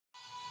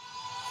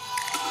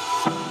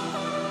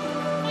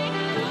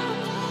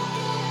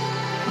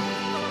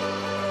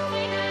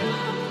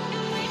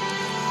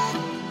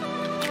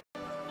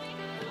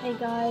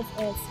guys,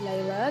 it's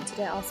Layla.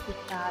 Today I'll speak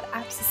about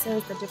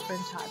abscesses, the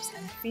different types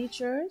and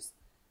features.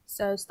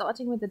 So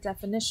starting with the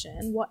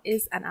definition, what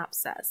is an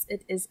abscess?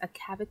 It is a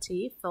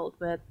cavity filled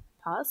with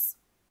pus.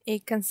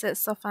 It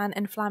consists of an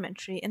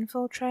inflammatory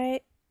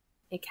infiltrate.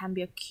 It can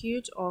be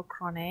acute or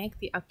chronic.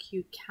 The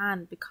acute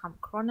can become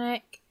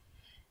chronic,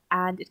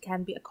 and it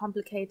can be a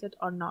complicated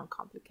or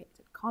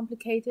non-complicated.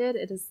 Complicated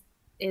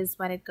is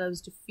when it goes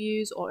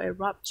diffuse or it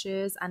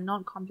ruptures, and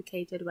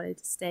non-complicated when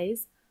it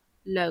stays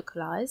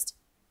localized.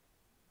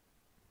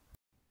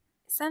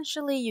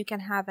 Essentially, you can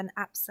have an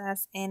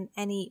abscess in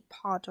any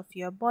part of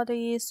your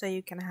body. So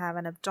you can have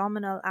an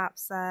abdominal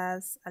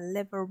abscess, a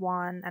liver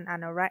one, an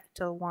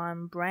anorectal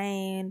one,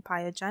 brain,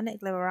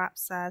 pyogenic liver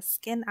abscess,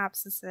 skin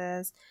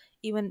abscesses,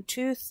 even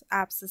tooth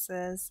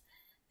abscesses.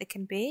 It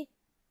can be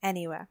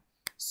anywhere.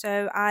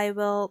 So I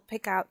will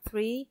pick out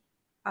three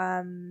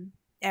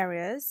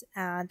areas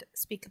and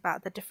speak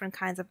about the different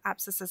kinds of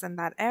abscesses in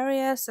that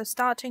area. So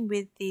starting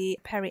with the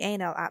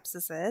perianal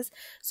abscesses.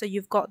 So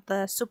you've got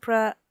the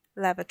supralevator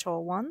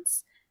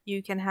ones.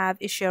 You can have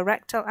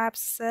ischiorectal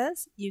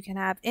abscesses. You can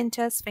have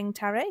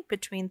intersphincteric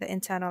between the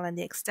internal and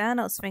the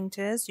external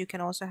sphincters. You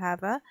can also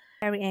have a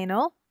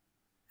perianal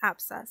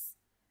abscess.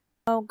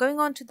 Now, going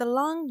on to the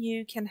lung,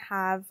 you can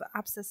have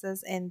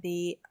abscesses in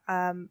the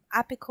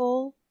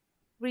apical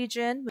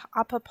region,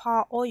 upper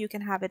part, or you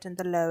can have it in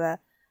the lower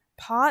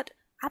part.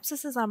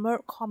 Abscesses are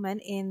more common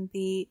in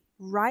the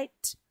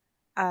right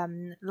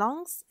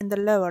lungs, in the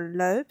lower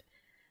lobe,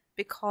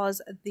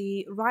 because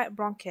the right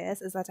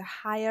bronchus is at a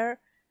higher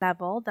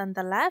level than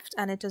the left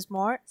and it is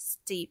more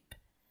steep.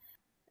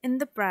 In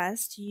the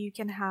breast, you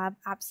can have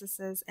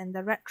abscesses in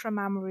the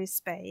retromammary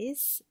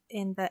space,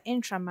 in the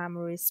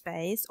intramammary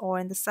space, or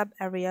in the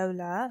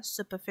subareolar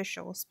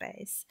superficial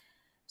space.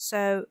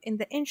 So in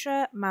the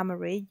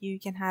intramammary, you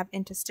can have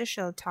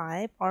interstitial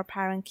type or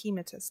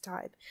parenchymatous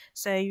type.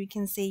 So you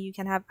can see you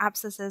can have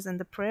abscesses in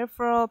the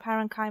peripheral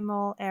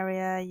parenchymal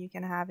area, you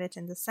can have it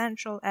in the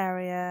central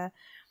area,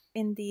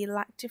 in the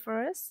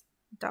lactiferous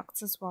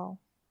ducts as well.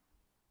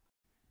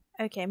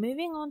 Okay,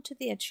 moving on to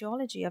the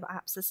etiology of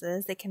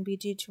abscesses. They can be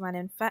due to an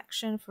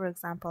infection, for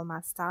example,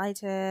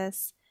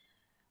 mastitis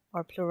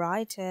or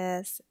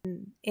pleuritis.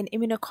 In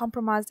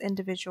immunocompromised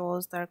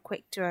individuals, they're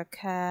quick to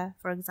occur.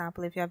 For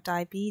example, if you have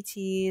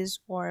diabetes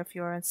or if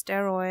you're on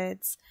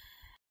steroids.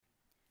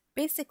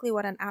 Basically,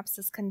 what an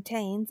abscess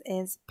contains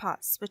is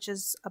pus, which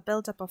is a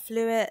buildup of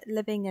fluid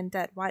living in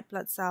dead white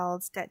blood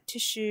cells, dead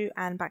tissue,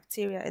 and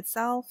bacteria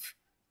itself.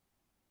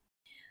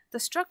 The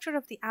structure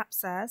of the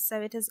abscess,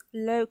 so it is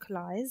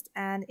localized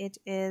and it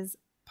is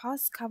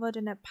pus covered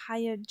in a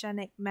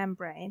pyogenic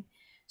membrane.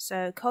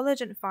 So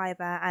collagen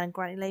fiber and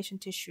granulation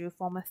tissue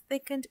form a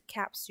thickened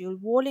capsule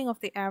walling off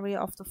the area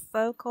of the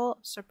focal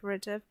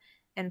suppurative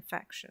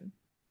infection.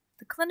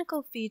 The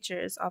clinical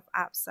features of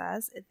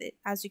abscess,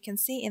 as you can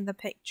see in the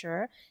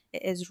picture,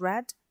 it is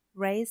red,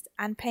 raised,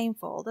 and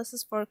painful. This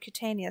is for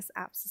cutaneous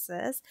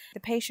abscesses.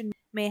 The patient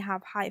may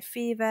have high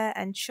fever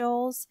and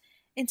chills.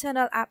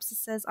 Internal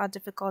abscesses are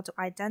difficult to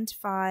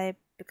identify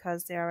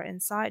because they are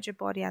inside your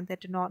body and they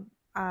do not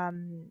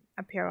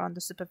appear on the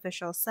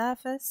superficial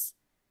surface.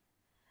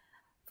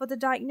 For the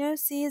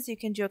diagnoses, you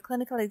can do a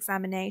clinical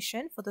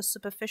examination for the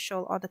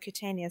superficial or the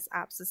cutaneous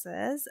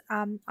abscesses.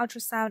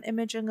 Ultrasound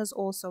imaging is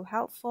also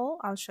helpful.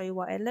 I'll show you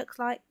what it looks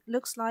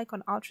like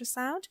on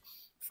ultrasound.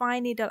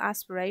 Fine needle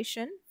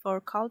aspiration for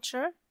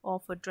culture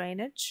or for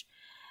drainage.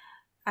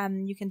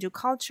 You can do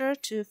culture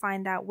to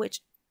find out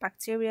which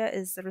bacteria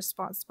is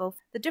responsible.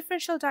 The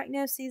differential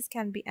diagnoses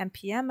can be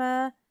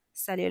empyema,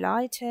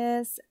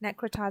 cellulitis,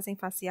 necrotizing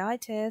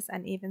fasciitis,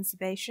 and even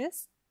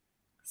sebaceous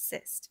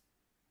cyst.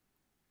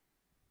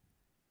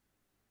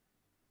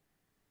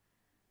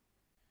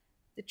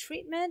 The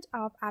treatment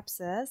of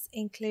abscess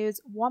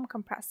includes warm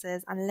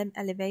compresses and limb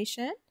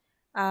elevation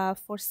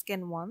for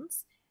skin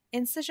ones.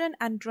 Incision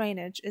and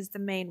drainage is the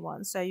main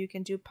one. So you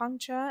can do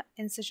puncture,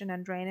 incision,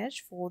 and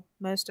drainage for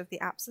most of the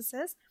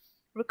abscesses.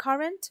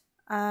 Recurrent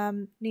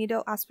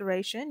needle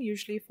aspiration,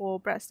 usually for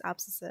breast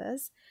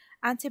abscesses.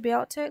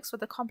 Antibiotics for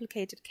the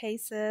complicated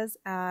cases,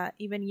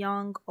 even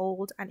young,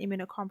 old, and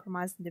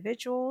immunocompromised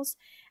individuals.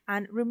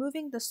 And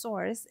removing the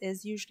source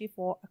is usually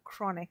for a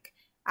chronic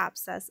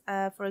abscess,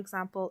 for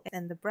example,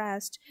 in the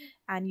breast,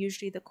 and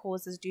usually the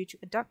cause is due to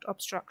a duct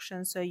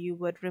obstruction, so you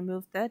would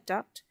remove the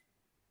duct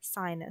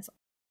sinus.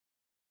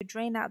 You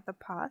drain out the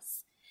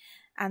pus,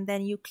 and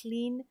then you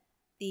clean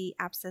the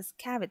abscess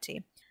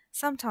cavity.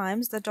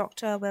 Sometimes the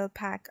doctor will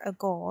pack a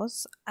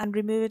gauze and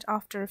remove it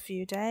after a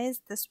few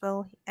days. This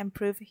will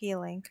improve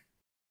healing.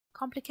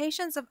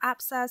 Complications of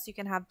abscess, you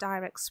can have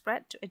direct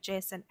spread to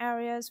adjacent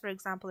areas. For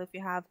example, if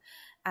you have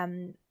a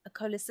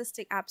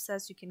cholecystic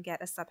abscess, you can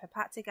get a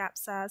subhepatic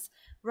abscess.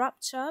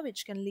 Rupture,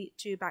 which can lead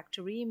to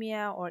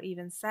bacteremia or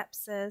even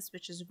sepsis,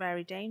 which is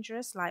very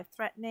dangerous,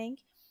 life-threatening.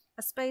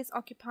 A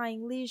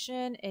space-occupying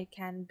lesion, it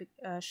can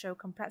show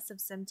compressive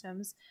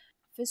symptoms.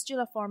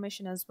 fistula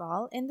formation as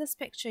well. In this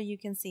picture, you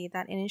can see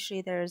that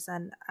initially there's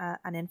an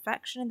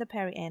infection in the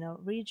perianal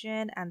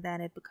region, and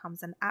then it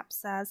becomes an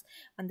abscess.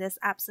 When this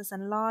abscess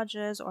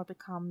enlarges or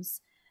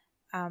becomes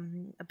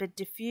a bit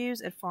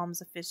diffuse, it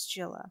forms a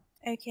fistula.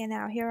 Okay,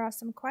 now here are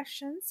some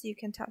questions you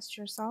can test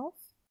yourself.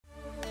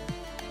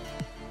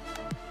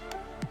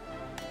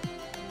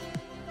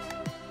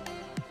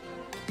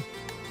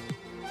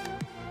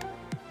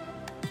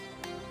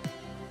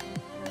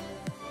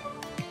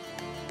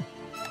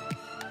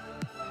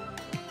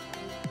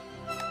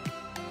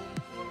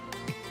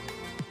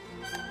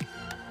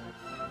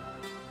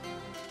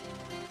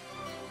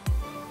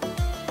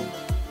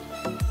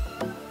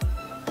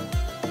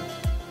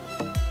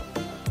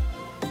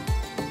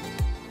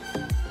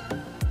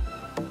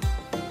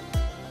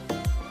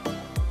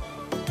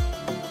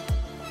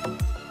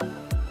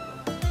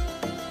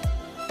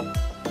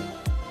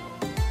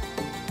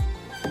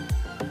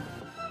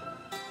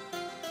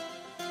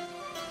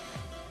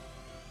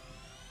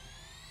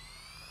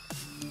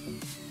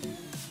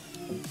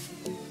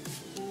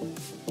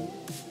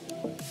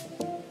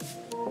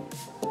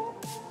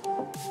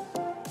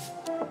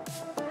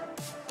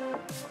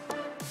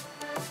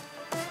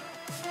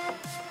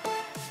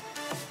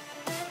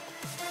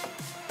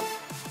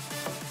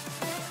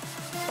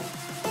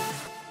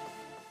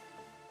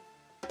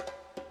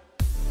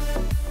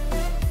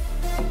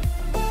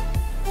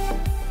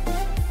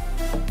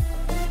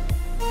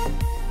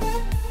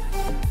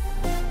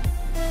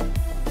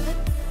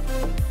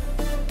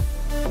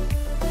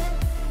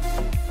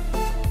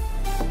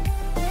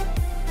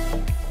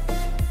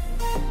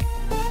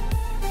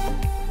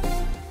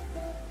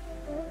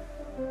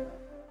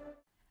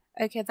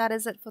 Okay, that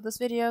is it for this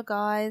video,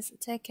 guys.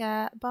 Take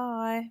care.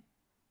 Bye.